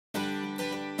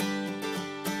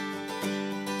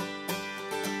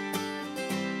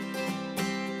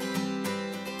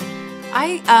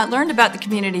I learned about the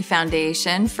Community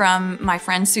Foundation from my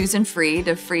friend Susan Freed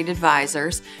of Freed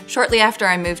Advisors. Shortly after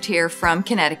I moved here from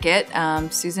Connecticut,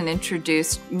 Susan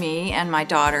introduced me and my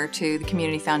daughter to the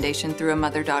Community Foundation through a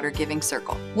mother-daughter giving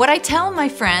circle. What I tell my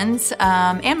friends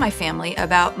and my family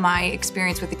about my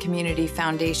experience with the Community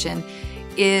Foundation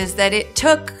is that it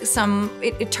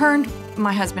turned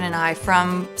my husband and I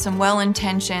from some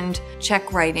well-intentioned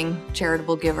check-writing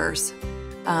charitable givers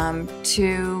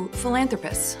to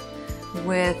philanthropists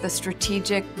with a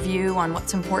strategic view on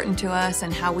what's important to us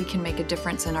and how we can make a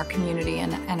difference in our community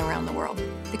and around the world.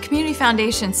 The Community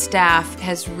Foundation staff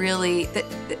has really,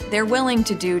 they're willing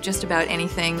to do just about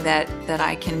anything that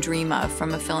I can dream of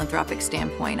from a philanthropic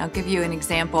standpoint. I'll give you an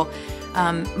example.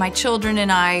 My children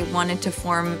and I wanted to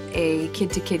form a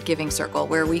kid-to-kid giving circle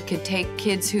where we could take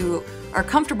kids who are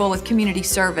comfortable with community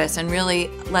service and really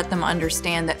let them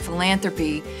understand that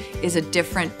philanthropy is a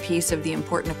different piece of the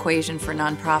important equation for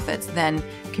nonprofits than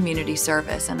community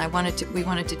service. And we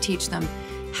wanted to teach them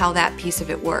how that piece of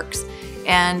it works.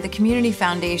 And the Community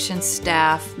Foundation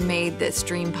staff made this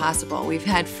dream possible. We've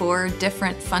had 4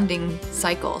 different funding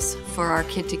cycles for our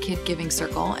Kid-to-Kid Giving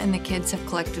Circle, and the kids have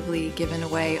collectively given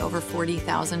away over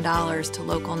 $40,000 to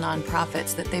local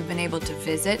nonprofits that they've been able to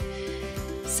visit,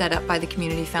 set up by the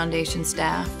Community Foundation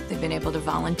staff. They've been able to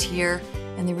volunteer,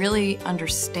 and they really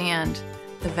understand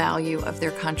the value of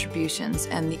their contributions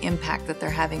and the impact that they're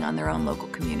having on their own local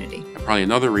community. Probably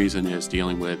another reason is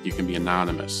dealing with, you can be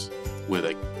anonymous with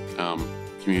a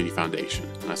community foundation.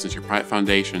 And since your private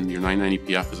foundation, your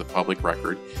 990PF is a public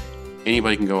record,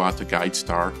 anybody can go out to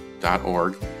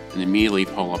guidestar.org and immediately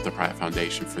pull up the private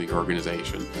foundation for the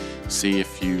organization, see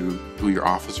who your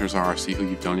officers are, see who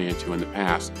you've donated to in the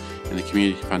past, and the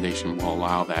Community Foundation will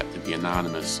allow that to be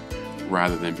anonymous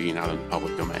rather than being out in the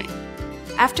public domain.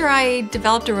 After I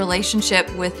developed a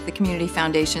relationship with the Community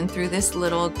Foundation through this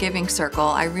little giving circle,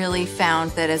 I really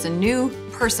found that as a new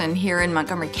person here in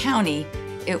Montgomery County,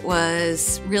 it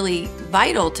was really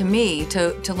vital to me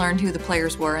to learn who the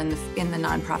players were in the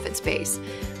nonprofit space.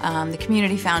 The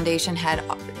Community Foundation had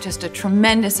just a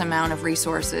tremendous amount of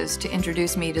resources to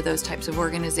introduce me to those types of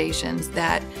organizations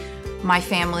that my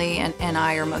family and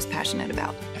I are most passionate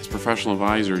about. As professional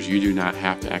advisors, you do not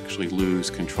have to actually lose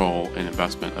control and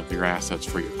investment of your assets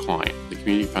for your client. The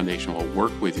Community Foundation will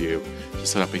work with you to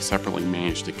set up a separately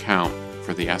managed account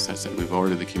for the assets that move over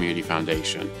to the Community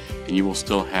Foundation, and you will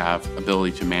still have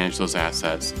ability to manage those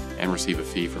assets and receive a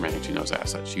fee for managing those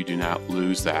assets. You do not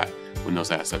lose that when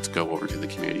those assets go over to the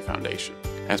Community Foundation.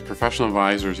 As professional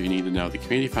advisors, you need to know the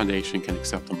Community Foundation can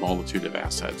accept a multitude of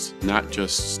assets, not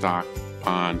just stock,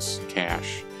 bonds,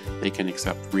 cash. They can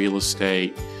accept real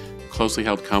estate, closely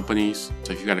held companies.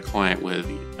 So if you've got a client with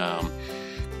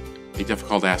a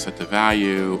difficult asset to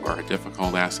value or a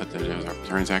difficult asset that is a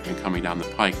transaction coming down the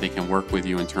pike, they can work with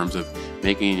you in terms of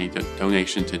making a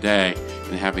donation today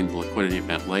and having the liquidity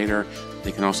event later.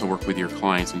 They can also work with your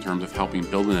clients in terms of helping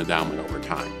build an endowment over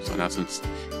time. So in essence,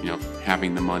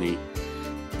 having the money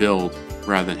build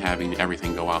rather than having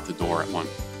everything go out the door at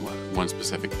one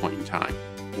specific point in time.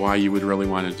 Why you would really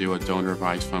want to do a donor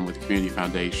advised fund with the Community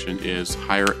Foundation is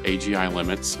higher AGI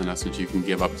limits. In essence, you can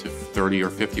give up to 30 or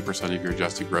 50% of your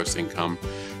adjusted gross income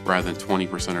rather than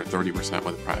 20% or 30%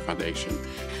 with a private foundation.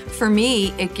 For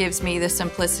me, it gives me the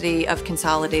simplicity of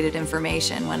consolidated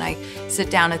information. When I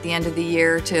sit down at the end of the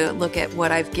year to look at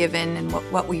what I've given and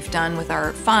what we've done with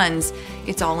our funds,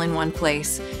 it's all in one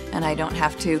place, and I don't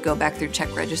have to go back through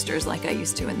check registers like I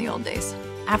used to in the old days.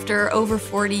 After over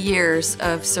 40 years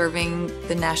of serving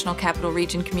the National Capital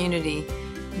Region community,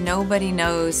 nobody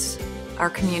knows our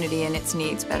community and its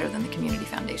needs better than the Community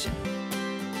Foundation.